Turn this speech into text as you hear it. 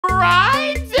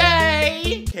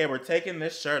Okay, we're taking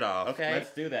this shirt off. Okay. Let's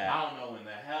do that. I don't know when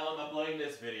the hell I'm uploading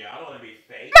this video. I don't want to be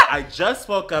fake. I just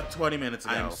woke up 20 minutes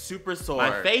ago. I'm super sore.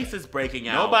 My face is breaking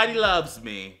out. Nobody loves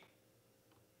me.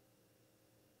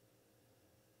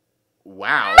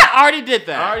 Wow. I already did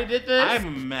that. I already did this? I'm a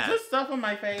mess. Is this stuff on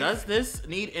my face? Does this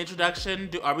need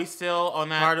introduction? Are we still on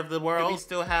that part of the world? Do we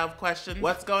still have questions?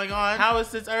 What's going on? How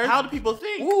is this Earth? How do people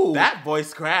think? Ooh. That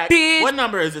voice crack. Bitch. What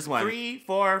number is this one? 3,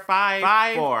 4,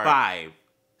 5, 4. 5.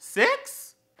 6?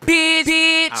 Bitch.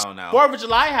 I don't know. 4th of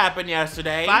July happened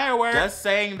yesterday. Fireworks. Just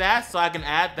saying that so I can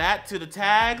add that to the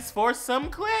tags for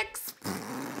some clicks.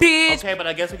 Bitch. Okay, but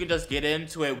I guess we can just get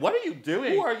into it. What are you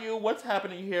doing? Who are you? What's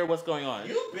happening here? What's going on?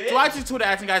 You bitch. So I just Twitter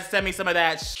asking guys to send me some of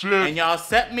that shit. And y'all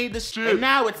sent me the shit. And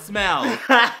now it smells.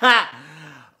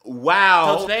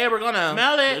 Wow. So today we're gonna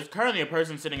smell it. There's currently a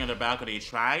person sitting on their balcony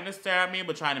trying to stare at me,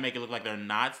 but trying to make it look like they're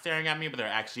not staring at me, but they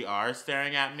actually are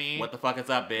staring at me. What the fuck is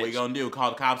up, bitch? What you gonna do? Call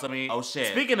the cops on me? Oh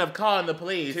shit. Speaking of calling the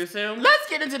police, too soon? Let's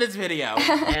get into this video.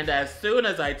 And as soon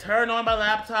as I turn on my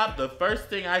laptop, the first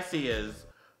thing I see is,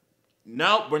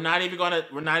 nope, we're not even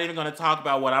gonna talk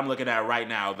about what I'm looking at right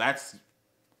now.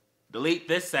 Delete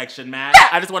this section, Matt.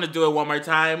 I just want to do it one more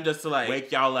time just to like wake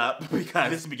y'all up because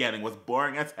this beginning was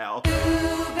boring as hell.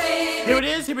 Here it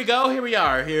is, here we go, here we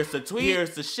are. Here's the tweet,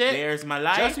 here's the shit, there's my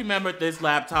life. Just remember this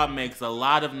laptop makes a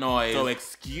lot of noise, so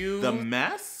excuse the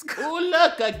mess? Ooh,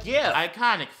 look, a gift.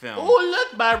 Iconic film. Ooh,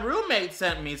 look, my roommate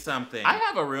sent me something. I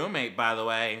have a roommate, by the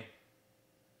way.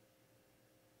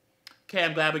 Okay,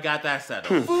 I'm glad we got that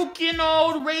settled. Fucking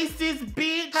old racist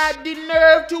bitch had the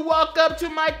nerve to walk up to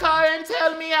my car and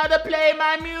tell me how to play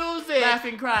my music.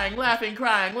 Laughing, crying, laughing,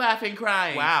 crying, laughing,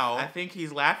 crying. Wow. I think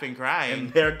he's laughing, crying.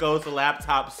 And there goes the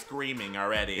laptop screaming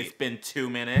already. It's been 2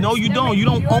 minutes. No, you don't. You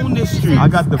don't own this street. I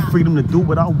got the freedom to do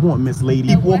what I want, Miss Lady.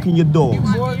 Keep walking your dog.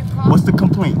 What's the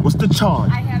complaint? What's the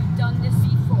charge? I have done this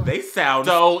before. They sound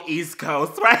so East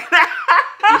Coast right now.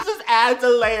 This just adds a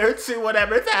layer to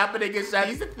whatever's happening. It's just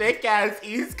these thick-ass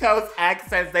East Coast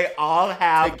accents they all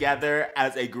have together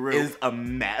as a group is a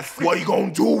mess. What you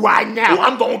gonna do right now?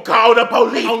 I'm gonna call the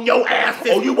police on your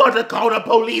asses. Oh, you want to call the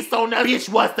police on us? Bitch,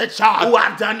 what's the charge? Oh,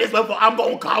 I've done this before. I'm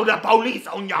gonna call the police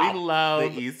on y'all. We love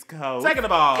the East Coast. Second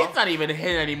of all, it's not even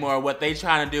hidden anymore what they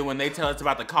trying to do when they tell us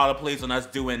about to call the police on us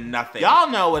doing nothing. Y'all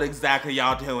know what exactly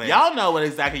y'all doing. Y'all know what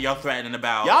exactly y'all threatening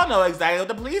about. Y'all know exactly what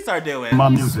the police are doing. My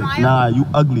music. Nah, you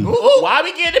ugly. Ooh, why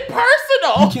we getting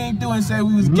personal? You came through and said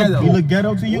we was ghetto. You look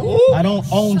ghetto to you? Ooh. I don't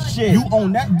own shit. You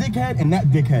own that dickhead and that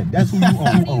dickhead. That's who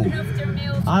you own.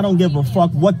 I don't give a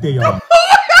fuck what they are.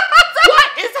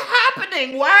 What is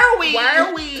happening? Why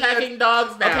are we attacking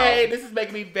dogs now? Okay, this is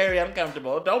making me very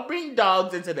uncomfortable. Don't bring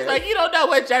dogs into this. Like, you don't know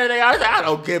what gender they are. Like, I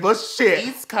don't give a shit.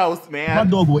 East Coast, man. My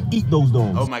dog will eat those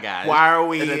dogs. Oh my God. Why are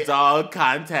we in a dog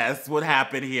contest? What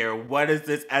happened here? What is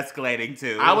this escalating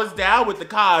to? I was down with the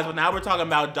cause, but now we're talking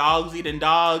about dogs eating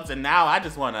dogs, and now I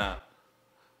just wanna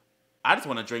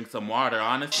drink some water,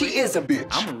 honestly. She is a bitch.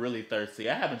 I'm really thirsty.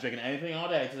 I haven't drinking anything all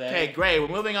day today. Okay, great. We're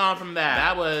moving on from that.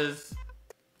 That was...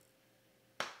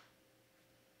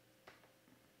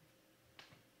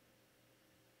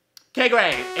 Okay,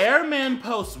 great. Airman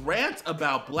posts rant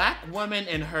about black woman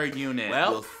in her unit.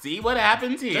 Well, we'll see what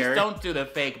happens here. Just don't do the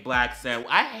fake black scent.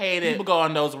 I hate it. People go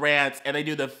on those rants and they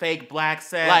do the fake black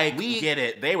scent. Like, we get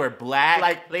it. They were black.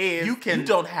 Like, please. You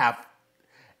don't have...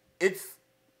 It's...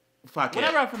 Fuck it.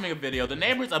 Whenever I'm filming a video, the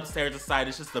neighbors upstairs decide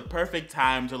it's just the perfect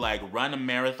time to like run a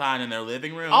marathon in their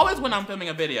living room. Always when I'm filming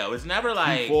a video, it's never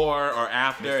like before or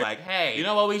after. It's like, hey, you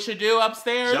know what we should do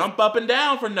upstairs? Jump up and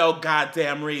down for no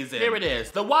goddamn reason. Here it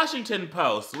is, the Washington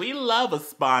Post. We love a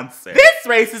sponsor. This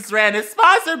racist rant is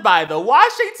sponsored by the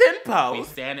Washington Post. We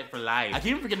stand it for life. I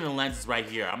keep forgetting the lens is right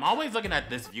here. I'm always looking at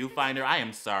this viewfinder. I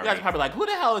am sorry. You guys are probably like, who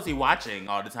the hell is he watching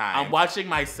all the time? I'm watching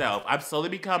myself. I've slowly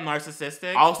become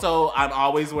narcissistic. Also, I'm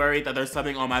always worried that there's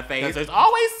something on my face. There's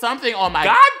always something on my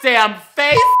goddamn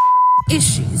face.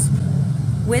 Issues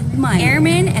with my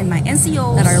airmen and my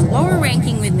NCOs that are lower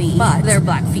ranking with me, but they're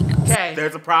black females. Okay,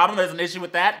 there's a problem. There's an issue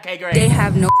with that. Okay, great. They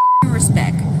have no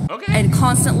respect. Okay. And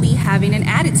constantly having an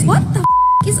attitude. What the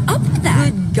is up with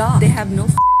that? Good God. They have no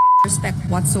respect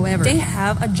whatsoever. They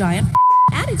have a giant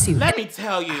attitude. Let me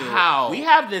tell you how. We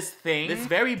have this thing, this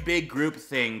very big group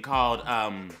thing called,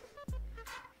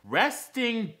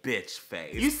 resting bitch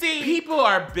face. You see, people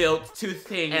are built to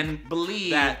think and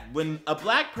believe that when a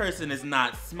black person is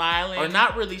not smiling or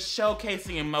not really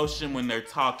showcasing emotion when they're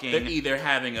talking, they're either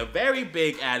having a very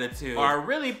big attitude or are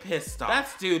really pissed off.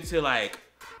 That's due to like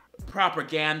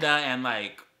propaganda and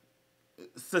like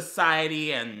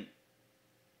society and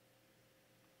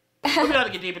We don't have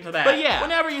to get deep into that. But yeah,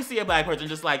 whenever you see a black person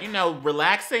just like, you know,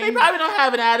 relaxing, they probably don't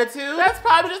have an attitude. That's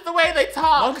probably just the way they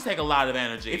talk. Monks take a lot of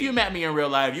energy. If you met me in real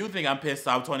life, you would think I'm pissed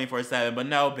off 24/7, but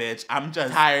no, bitch, I'm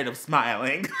just tired of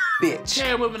smiling. Bitch.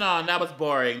 Okay, moving on. That was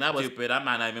boring. That was stupid. I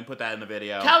might not even put that in the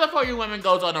video. California woman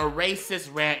goes on a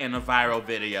racist rant in a viral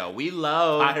video. We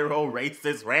love viral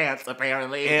racist rants,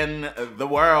 apparently, in the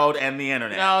world and the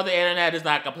internet. No, the internet is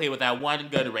not complete without one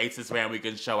good racist rant we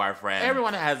can show our friends.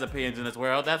 Everyone has opinions in this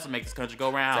world. That's what makes this country go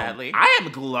round. Sadly. I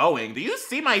am glowing. Do you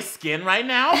see my skin right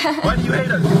now? Why do you hate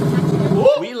us?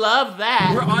 Ooh, we love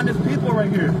that. We're honest people right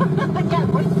here.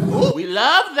 Ooh, we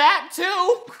love that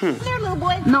too. Come here, little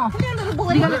boy. No. Come here, little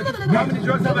boy. How many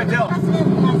drugs have I dealt?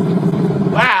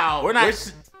 Wow, we're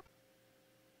not.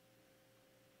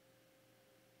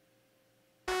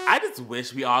 I just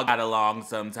wish we all got along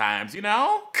sometimes, you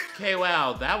know? Okay,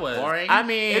 well, that was boring. I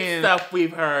mean, it's stuff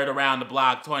we've heard around the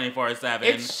block 24/7.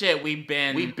 It's shit we've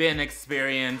been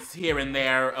experienced here and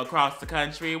there across the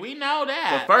country. We know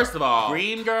that. But first of all,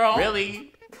 green girl,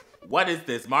 really? What is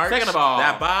this, March? Second of all,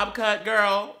 that bob cut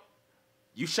girl.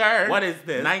 You sure? What is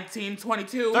this?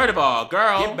 1922? Third of all,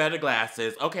 girl, get better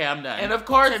glasses. Okay, I'm done. And of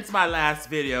course, since my last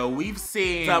video, we've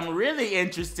seen some really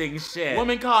interesting shit.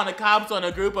 Woman calling the cops on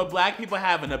a group of black people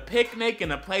having a picnic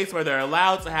in a place where they're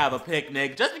allowed to have a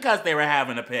picnic just because they were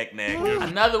having a picnic.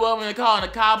 Another woman calling the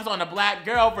cops on a black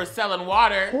girl for selling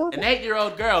water. An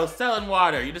 8-year-old girl selling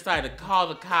water. You decided to call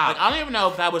the cops. Like, I don't even know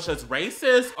if that was just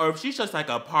racist or if she's just like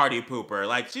a party pooper.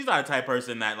 Like, she's not a type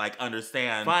person that like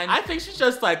understands. Fine. I think she's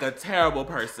just like a terrible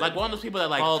person. Like one of those people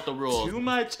that like followed the rules too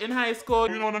much in high school.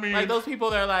 You know what I mean? Like those people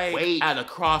that are like wait at a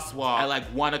crosswalk at like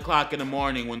 1 o'clock in the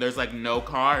morning when there's like no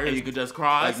cars and you could just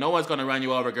cross. Like no one's gonna run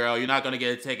you over, girl. You're not gonna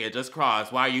get a ticket. Just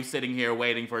cross. Why are you sitting here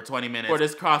waiting for 20 minutes for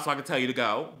this crosswalk to tell you to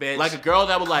go, bitch? Like a girl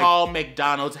that would like call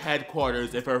McDonald's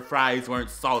headquarters if her fries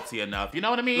weren't salty enough. You know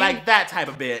what I mean? Like that type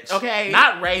of bitch. Okay?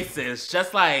 Not racist,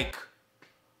 just like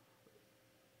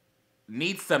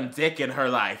needs some dick in her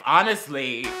life.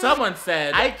 Honestly, someone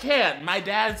said, I can't, my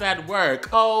dad's at work.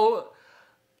 Oh,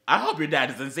 I hope your dad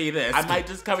doesn't see this. I might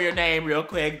just cover your name real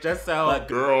quick just so. But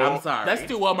girl, I'm sorry. Let's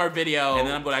do one more video and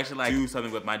then I'm gonna actually like do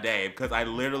something with my day because I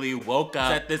literally woke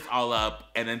up, set this all up,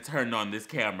 and then turned on this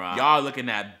camera. Y'all looking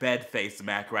at Bedface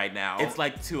Mac right now. It's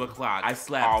like 2 o'clock. I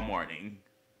slept all morning.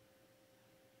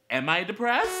 Am I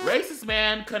depressed? Racist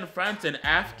man confronts an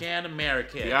Afghan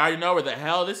American. You already know where the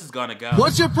hell this is gonna go.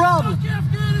 What's your problem? Fuck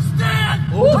Afghanistan!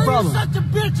 What's your problem? You're such a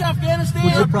bitch, Afghanistan!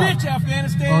 What's your problem? Bitch,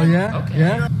 Afghanistan! Oh yeah? Okay.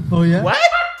 Yeah? Oh yeah? What?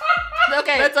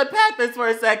 Okay, let's unpack this for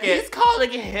a second. He's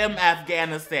calling him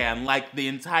Afghanistan like the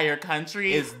entire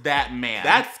country is that man.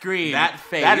 That scream, that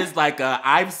face, that is like a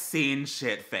I've seen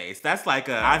shit face. That's like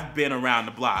a I've been around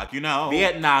the block, you know?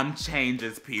 Vietnam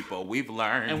changes people, we've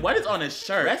learned. And what is on his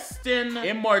shirt? Rest in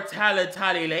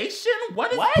immortalitylation?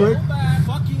 What is what?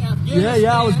 Fucking Afghanistan.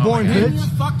 Yeah, I was born,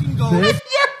 bitch. Fucking go. Bitch.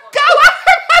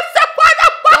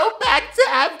 Go back to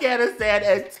Afghanistan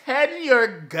and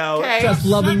 10-year go. Okay. Just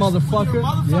loving motherfucker.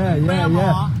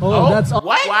 Yeah. Oh, that's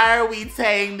what? Why are we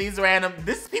saying these random?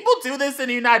 People do this in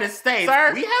the United States,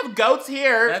 sir. We have goats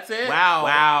here. That's it.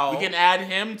 Wow. We can add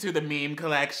him to the meme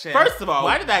collection. First of all,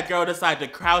 why did that girl decide to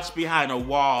crouch behind a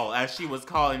wall as she was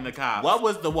calling the cops? What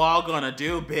was the wall gonna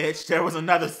do, bitch? There was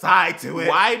another side to it.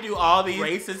 Why do all these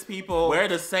racist people wear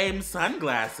the same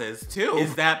sunglasses too?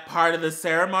 Is that part of the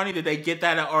ceremony? Did they get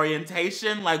that at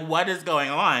orientation? Like, what is going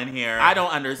on here? I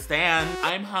don't understand.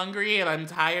 I'm hungry and I'm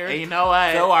tired. And you know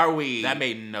what? So are we. That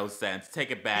made no sense. Take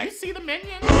it back. You see the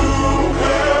minion?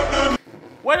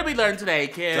 What did we learn today,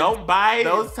 kids? Don't buy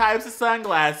those types of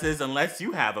sunglasses unless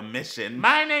you have a mission.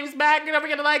 My name's Mac, and don't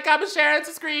forget to like, comment, share, and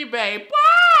subscribe, babe.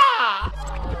 Bye!